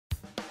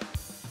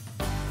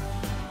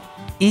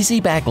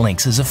Easy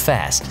Backlinks is a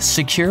fast,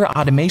 secure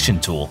automation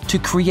tool to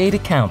create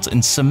accounts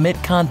and submit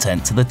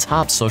content to the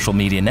top social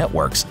media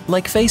networks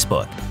like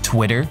Facebook,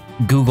 Twitter,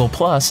 Google+,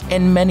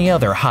 and many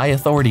other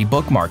high-authority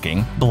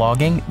bookmarking,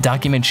 blogging,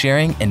 document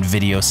sharing, and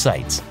video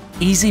sites.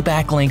 Easy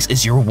Backlinks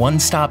is your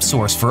one-stop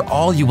source for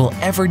all you will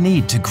ever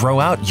need to grow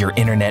out your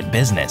internet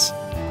business.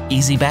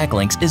 Easy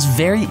Backlinks is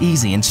very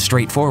easy and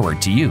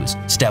straightforward to use.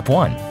 Step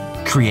 1.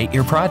 Create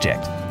your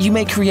project. You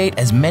may create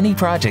as many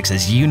projects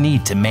as you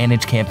need to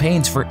manage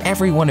campaigns for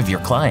every one of your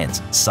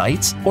clients,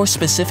 sites, or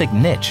specific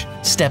niche.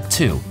 Step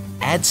 2.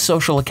 Add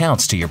social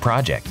accounts to your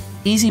project.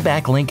 Easy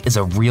Backlink is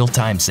a real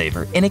time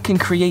saver and it can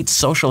create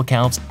social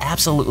accounts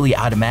absolutely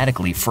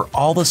automatically for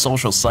all the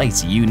social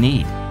sites you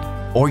need.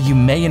 Or you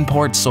may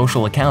import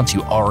social accounts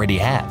you already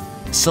have.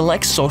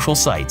 Select social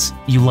sites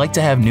you like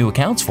to have new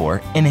accounts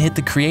for and hit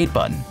the Create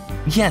button.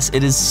 Yes,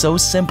 it is so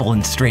simple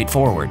and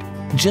straightforward.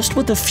 Just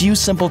with a few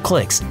simple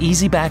clicks,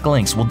 Easy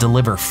Backlinks will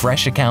deliver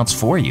fresh accounts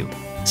for you.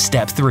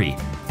 Step 3.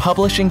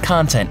 Publishing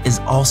content is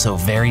also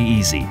very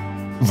easy.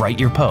 Write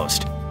your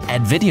post.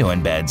 Add video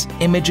embeds,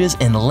 images,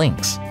 and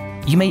links.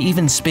 You may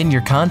even spin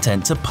your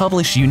content to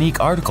publish unique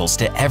articles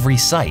to every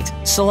site.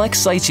 Select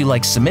sites you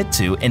like submit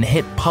to and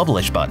hit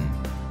Publish button.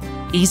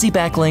 Easy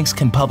Backlinks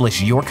can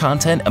publish your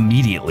content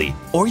immediately,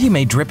 or you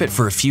may drip it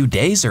for a few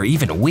days or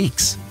even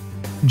weeks.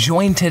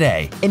 Join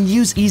today and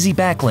use Easy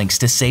Backlinks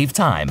to save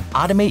time,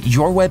 automate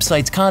your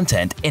website's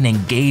content, and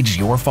engage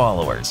your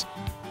followers.